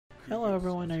Hello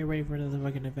everyone, are you ready for another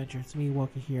fucking adventure? It's me,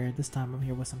 Wokey here. This time I'm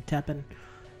here with some Teppen.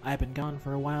 I've been gone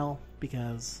for a while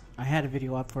because I had a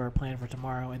video up for a plan for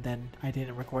tomorrow and then I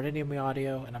didn't record any of my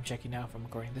audio, and I'm checking now if I'm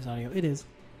recording this audio. It is.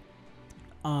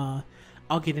 I'll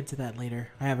get into that later.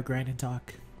 I have a grind and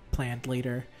talk planned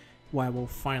later where I will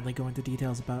finally go into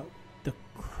details about the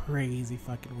crazy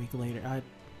fucking week later.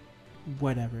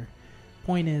 Whatever.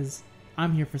 Point is,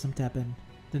 I'm here for some Teppen.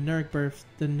 The Nerd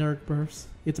Bursts.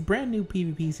 It's a brand new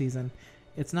PvP season.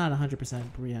 It's not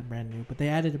 100% brand new, but they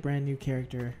added a brand new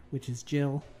character, which is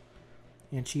Jill,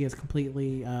 and she has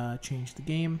completely changed the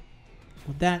game.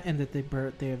 With that, and that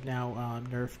they have now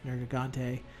nerfed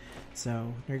Nergigante,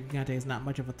 so Nergigante is not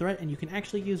much of a threat, and you can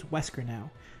actually use Wesker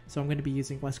now. So I'm going to be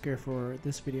using Wesker for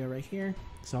this video right here.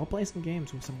 So I'll play some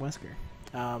games with some Wesker.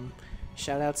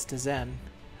 Shoutouts to Zen,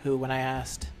 who when I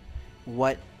asked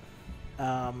what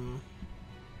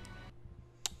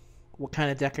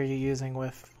kind of deck are you using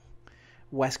with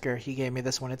Wesker, he gave me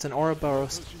this one. It's an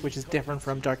Uroboros, which is different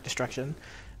from Dark Destruction.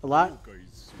 You're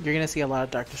going to see a lot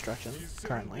of Dark Destruction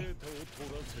currently.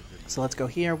 So let's go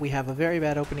here. We have a very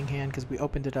bad opening hand because we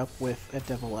opened it up with a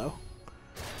Devil-O.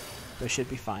 But it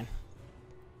should be fine.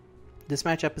 This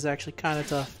matchup is actually kind of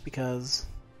tough because,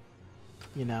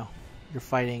 you know, you're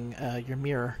fighting your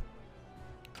mirror.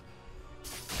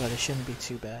 But it shouldn't be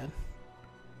too bad.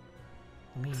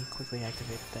 Let me quickly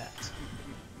activate that.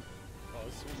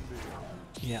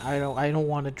 Yeah, I don't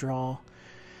want to draw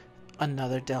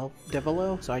another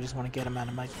Devil-O, so I just want to get him out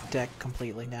of my deck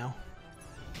completely now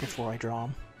before I draw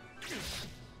him.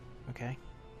 Okay.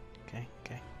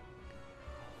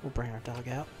 We'll bring our dog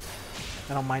out.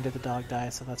 I don't mind if the dog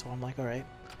dies, so that's why I'm like, alright.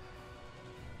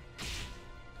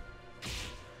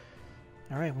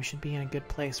 Alright, we should be in a good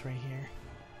place right here.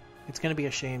 It's gonna be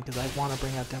a shame because I want to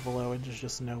bring out Devil-O and there's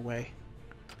just no way.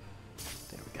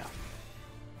 There we go.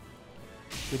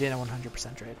 We did a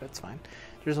 100% trade, but it's fine.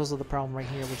 There's also the problem right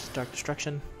here, which is Dark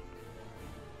Destruction,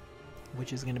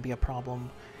 which is going to be a problem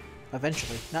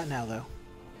eventually. Not now, though.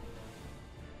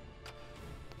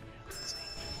 Let's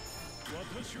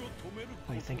see.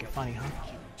 Oh, you think you're funny, huh?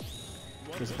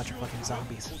 There's a bunch of fucking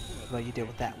zombies. What do you do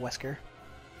with that, Wesker?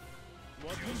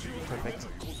 Perfect.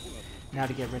 Now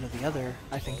to get rid of the other,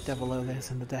 I think Devil-O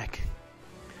that's in the deck.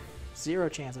 Zero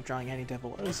chance of drawing any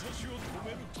Devil-Os.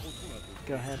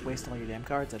 Go ahead, waste all your damn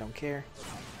cards, I don't care.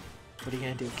 What are you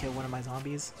gonna do, kill one of my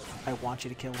zombies? I want you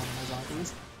to kill one of my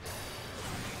zombies.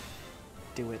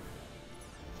 Do it.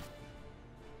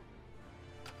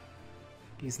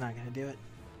 He's not gonna do it.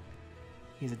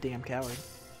 He's a damn coward.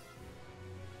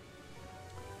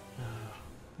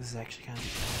 This is actually kind of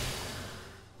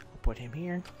fun. I'll put him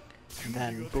here, and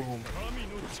then boom.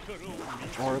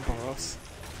 Uroboros.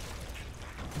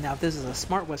 Now, if this is a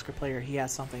smart Wesker player, he has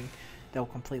something that will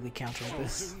completely counter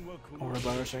this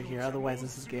Uroboros right here. Otherwise,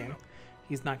 this is game.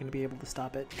 He's not going to be able to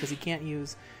stop it because he can't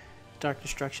use Dark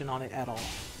Destruction on it at all.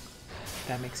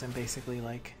 That makes him basically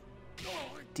like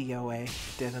DOA,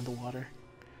 dead in the water.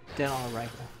 Dead on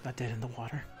arrival, not dead in the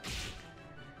water.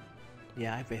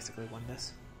 Yeah, I basically won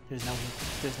this. There's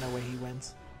no way he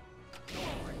wins.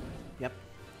 Yep,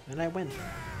 and I win.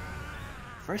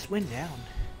 First win down.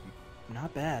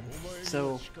 Not bad.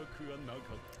 So,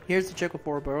 here's the trick with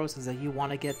Uroboros is that you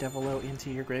want to get Devil-O into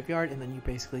your graveyard and then you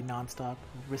basically non-stop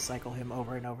recycle him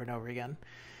over and over and over again.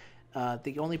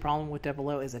 The only problem with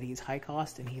Devil-O is that he's high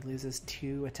cost and he loses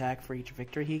 2 attack for each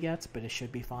victory he gets, but it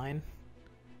should be fine.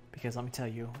 Because let me tell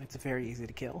you, it's very easy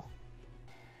to kill.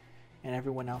 And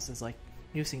everyone else is like,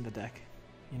 you've seen the deck.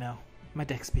 You know, my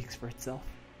deck speaks for itself.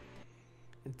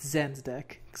 It's Zen's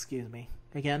deck, excuse me.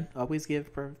 Again, always give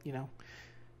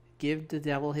the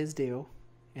devil his due,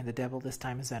 and the devil this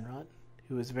time is Zenrot,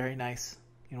 who was very nice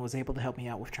and was able to help me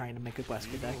out with trying to make a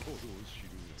Wesker deck.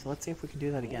 So let's see if we can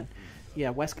do that again.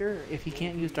 Yeah, Wesker, if he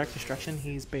can't use Dark Destruction,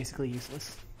 he's basically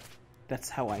useless. That's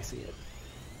how I see it.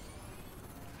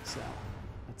 So,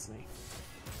 let's see.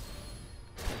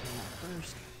 Put him out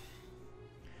first.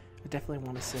 I definitely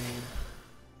want to save.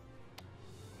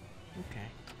 Okay.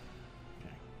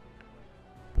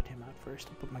 Put him out first.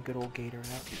 I'll put my good old Gator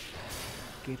out.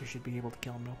 Gator should be able to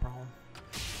kill him, no problem.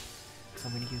 So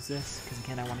I'm going to use this, because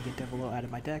again I want to get Devil-O out of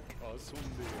my deck.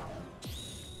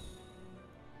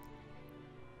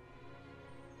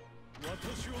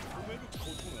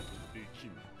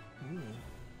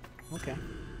 Okay.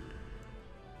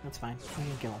 That's fine. We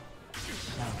can kill him.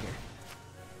 I don't care.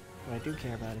 What I do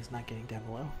care about is not getting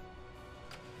Devil-O.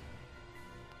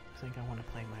 I think I want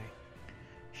to play my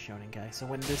Shonen guy. So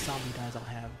when this zombie dies, I'll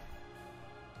have...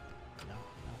 No,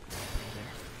 I'll put it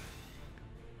there.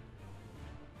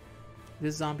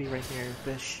 This zombie right here,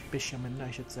 Bishaman, I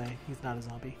should say. He's not a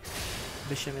zombie.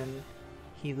 Bishaman,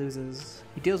 he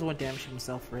deals 1 damage to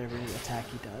himself for every attack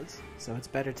he does. So it's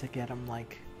better to get him,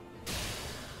 like,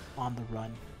 on the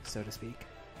run, so to speak.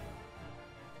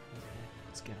 Okay,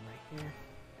 let's get him right here.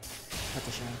 That's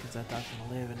a shame because that dog's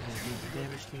gonna live and he's gonna do the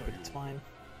damage to me, but it's fine.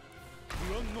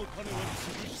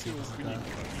 See, this is the one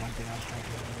thing I was trying to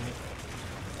avoid.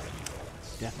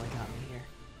 Definitely got me here.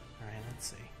 Alright, let's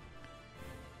see.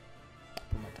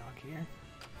 Put my dog here.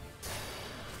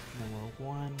 And then we're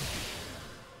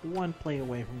one play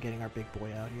away from getting our big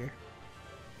boy out here.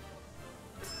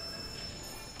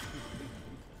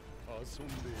 It's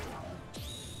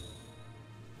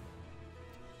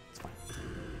fine.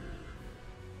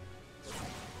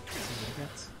 See what he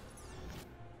gets.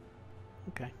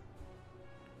 Okay.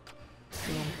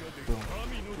 Boom. Boom.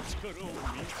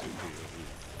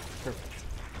 Perfect.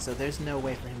 So there's no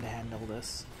way for him to handle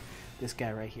this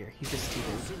guy right here. He's just too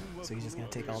big. So he's just going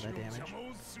to take all that damage.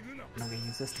 And I'm going to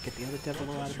use this to get the other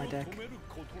Devilo out of my deck.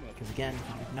 Because again,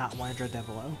 you do not want to draw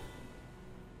Devilo.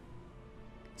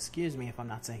 Excuse me if I'm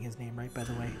not saying his name right, by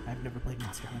the way. I've never played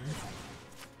Monster Hunter.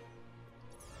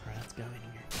 Alright, let's go in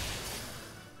here.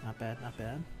 Not bad, not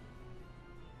bad.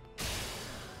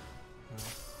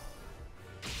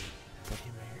 Put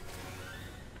him here.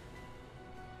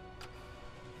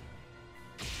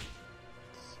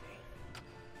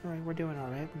 Alright, we're doing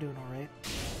alright. We're doing alright.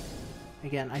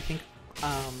 Again, I think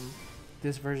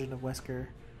this version of Wesker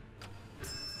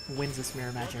wins this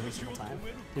mirror match every single time.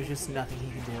 There's just nothing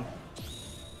he can do.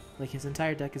 Like, his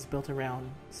entire deck is built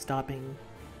around stopping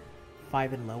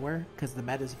 5 and lower, because the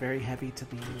meta is very heavy to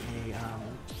being a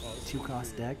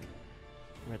 2-cost deck,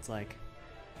 where it's like,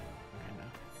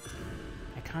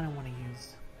 I kind of want to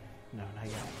use, no, not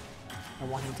yet. I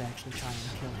want him to actually try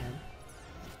and kill him.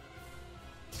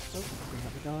 Oh, bring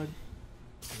up the dog.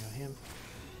 Bring out him.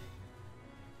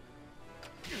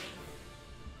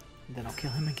 And then I'll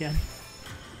kill him again.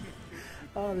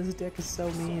 Oh, this deck is so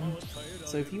mean.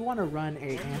 So if you want to run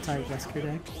a anti-Wesker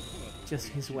deck,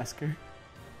 just use Wesker.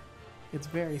 It's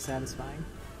very satisfying.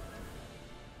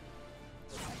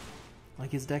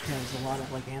 Like, his deck has a lot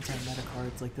of like anti-meta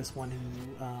cards, like this one who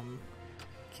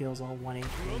kills all 1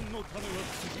 HP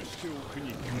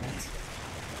units.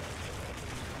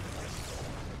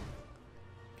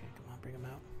 Okay, come on, bring him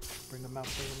out. Bring him out,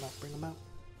 bring him out, bring him out.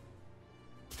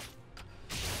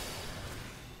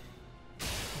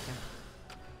 Okay.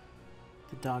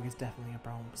 The dog is definitely a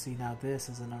problem. See, now this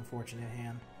is an unfortunate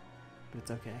hand, but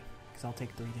it's okay, because I'll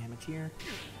take 3 damage here.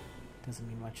 Doesn't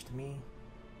mean much to me.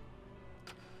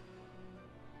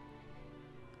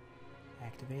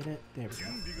 Activate it. There we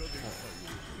go.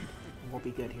 We'll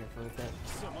be good here for a bit.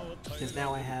 Because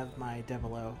now I have my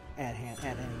Devilo at hand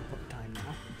at any time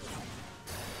now.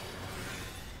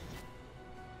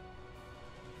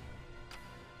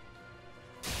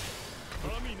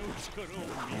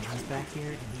 And he's back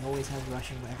here, and he always has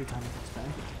rushing every time he comes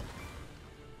back.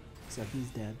 So he's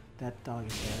dead. That dog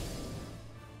is dead.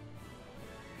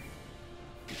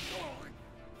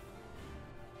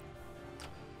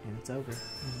 And it's over.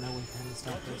 There's no way for him to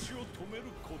stop this. I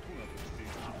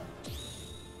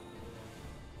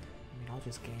mean, I'll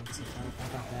just game 6 out. How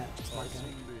about that? Smart guy.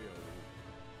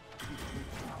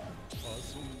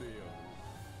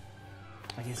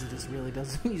 I guess he just really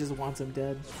doesn't. He just wants him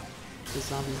dead. The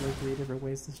zombie's like 3 different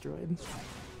ways destroyed.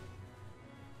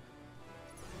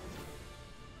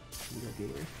 You go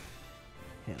get her.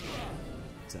 Hit him.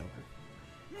 It's over.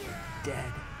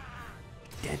 Dead.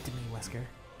 Dead to me, Wesker.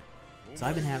 So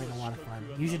I've been having a lot of fun.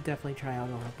 You should definitely try out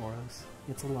Uroboros.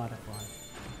 It's a lot of fun.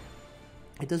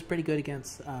 It does pretty good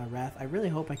against Wrath. I really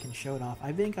hope I can show it off.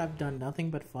 I think I've done nothing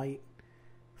but fight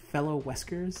fellow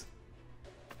Weskers.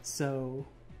 So,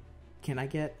 can I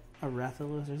get a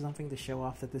Rathalos or something to show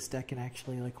off that this deck can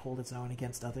actually like hold its own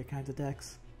against other kinds of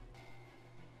decks?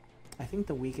 I think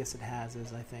the weakest it has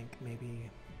is, I think, maybe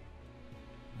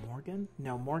Morgan?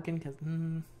 No, Morgan, because...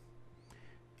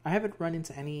 I haven't run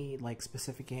into any like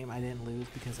specific game I didn't lose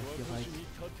because I feel like,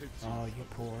 oh, you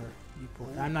poor.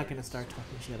 I'm not gonna start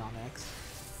talking shit on X,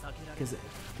 because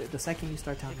the second you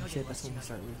start talking shit, that's when you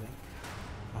start losing.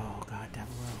 Oh god,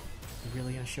 Devilo, you're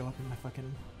really gonna show up in my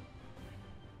fucking...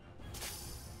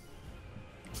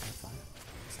 Okay, fine.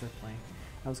 Start playing.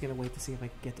 I was gonna wait to see if I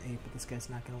could get to 8, but this guy's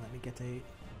not gonna let me get to 8.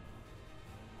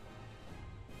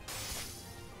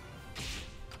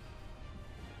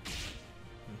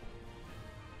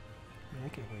 I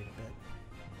can wait a bit.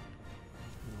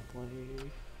 I'll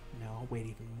play... No, I'll wait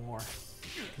even more.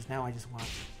 Because now I just want...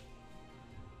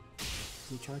 Is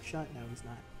he charge shot? No, he's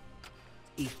not.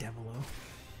 Eat Devilo.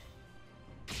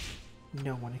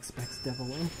 No one expects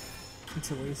Devilo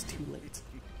until it is too late.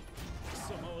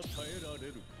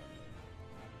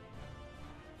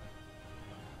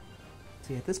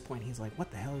 See, at this point, he's like, what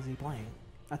the hell is he playing?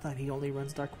 I thought he only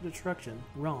runs Dark Destruction.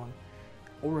 Wrong.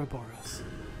 Uroboros.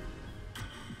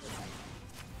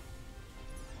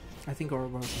 I think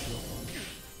Uroboros is real fun.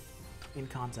 In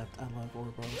concept, I love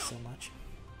Uroboros so much.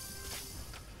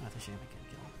 Not a shame I can't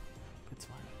kill him. It's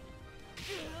fine.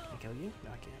 Can I kill you?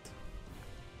 No, I can't.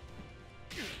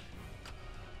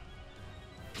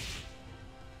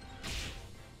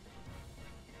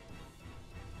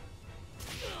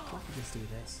 I could just do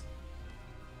this.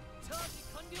 Okay,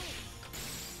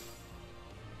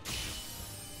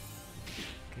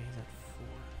 he's at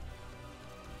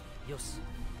 4.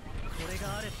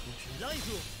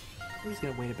 We're just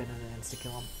gonna wait a bit and then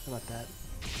insta-kill him. How about that?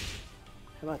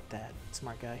 How about that,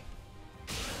 smart guy?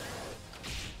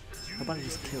 How about I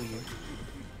just kill you?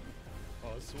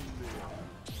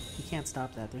 You can't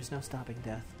stop that. There's no stopping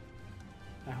death.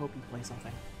 I hope you play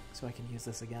something so I can use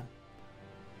this again.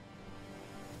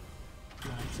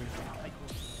 No, actually, no, I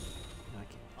can't.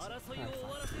 Alright, fine.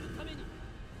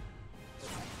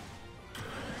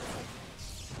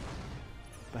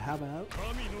 But how about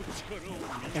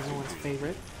everyone's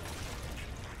favorite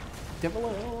Devil?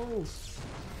 Gonna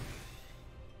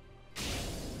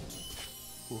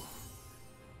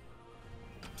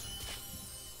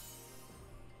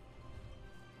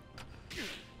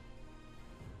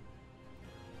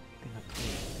play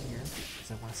it here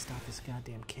because I want to stop this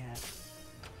goddamn cat.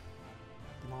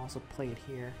 Then I'll also play it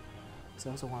here because I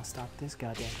also want to stop this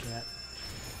goddamn cat.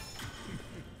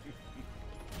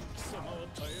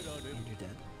 And you're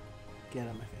dead. Get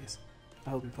out of my face. I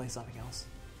hope you play something else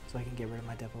so I can get rid of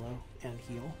my Devil and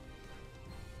heal.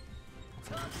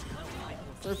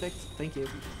 Perfect. Thank you.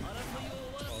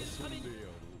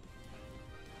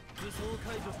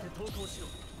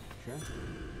 Sure.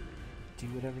 Do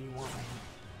whatever you want, man.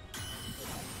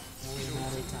 Only a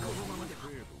matter of time.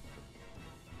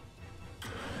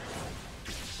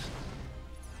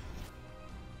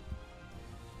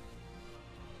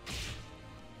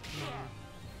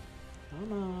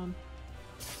 Come on.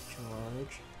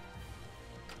 Charge.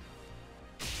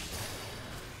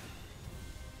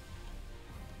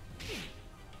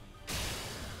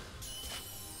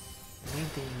 The main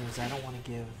thing is I don't want to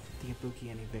give the Ibuki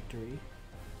any victory.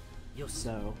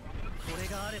 So,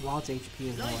 while its HP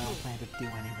is low, I don't plan to do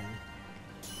anything.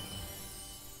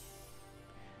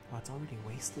 Oh, it's already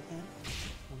wasted then?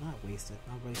 Well, not wasted.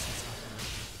 Not wasted stuff I'm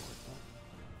looking for,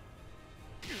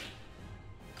 but...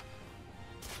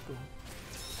 Cool.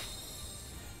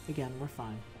 Again, we're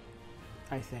fine.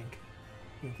 I think.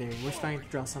 In theory. We're starting to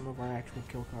draw some of our actual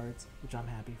kill cards, which I'm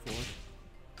happy for.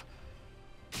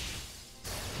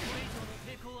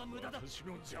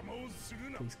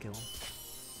 Please kill him.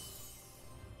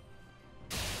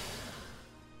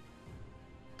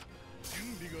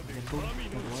 And boom,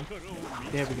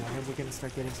 there we go. And we're gonna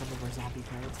start getting some of our zombie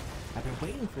cards. I've been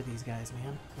waiting for these guys,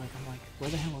 man. I'm like, where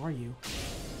the hell are you?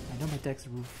 I know my decks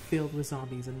are filled with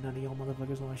zombies and none of y'all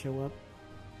motherfuckers want to show up.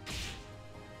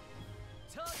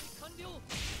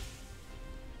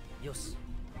 Let's see.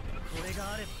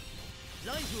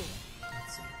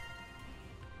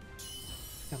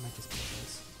 I might just play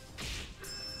this.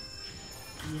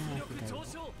 Yeah, I think I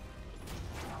will.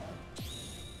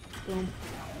 Boom.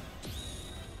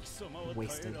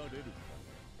 Wasted.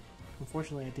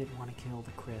 Unfortunately, I did want to kill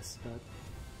the Chris, but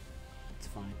it's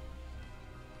fine.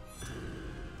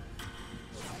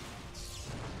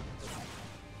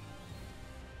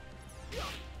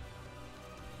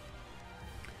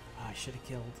 Oh, I should have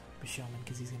killed Bishoman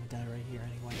because he's going to die right here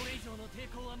anyway.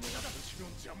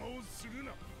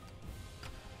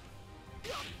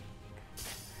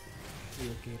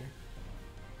 Relocator.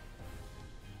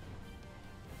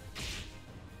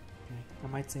 Okay, I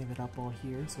might save it up all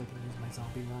here so I can use my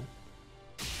zombie run.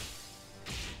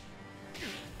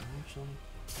 Actually,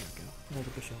 there we go.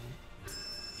 Another Bishoman.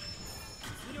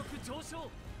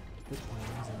 At this point,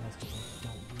 I'm using this because I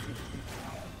don't need it.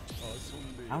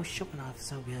 I was showing off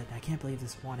so good. I can't believe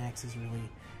this 1X is really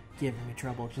giving me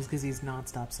trouble just because he's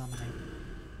non-stop summoning.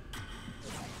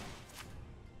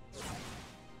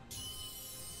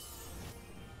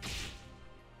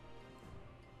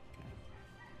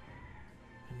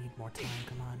 More time,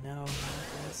 come on, no, not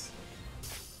this.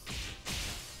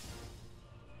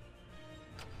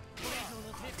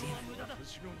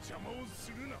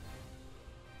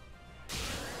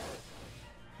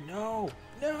 No!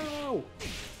 No!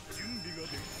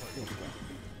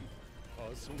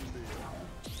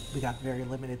 We got very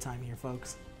limited time here,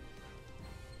 folks.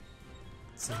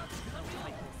 So,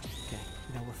 okay,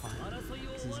 no, we're fine.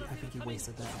 I think he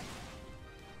wasted that.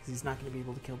 He's not going to be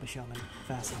able to kill Bishoman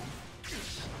fast enough.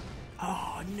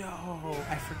 Oh no!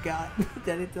 I forgot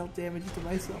that it dealt damage to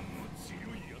myself.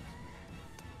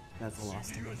 That's a loss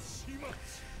to me.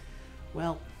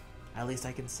 Well, at least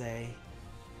I can say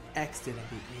X didn't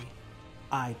beat me.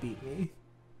 I beat me.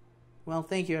 Well,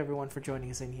 thank you everyone for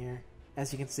joining us in here.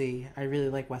 As you can see, I really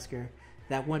like Wesker.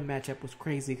 That one matchup was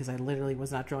crazy because I literally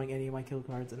was not drawing any of my kill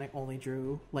cards and I only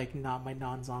drew, like, not my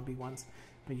non-zombie ones.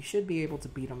 But you should be able to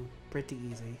beat him pretty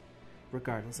easy,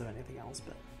 regardless of anything else.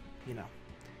 But, you know,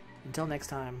 until next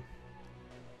time,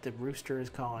 the rooster is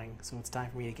calling, so it's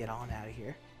time for me to get on out of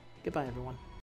here. Goodbye, everyone.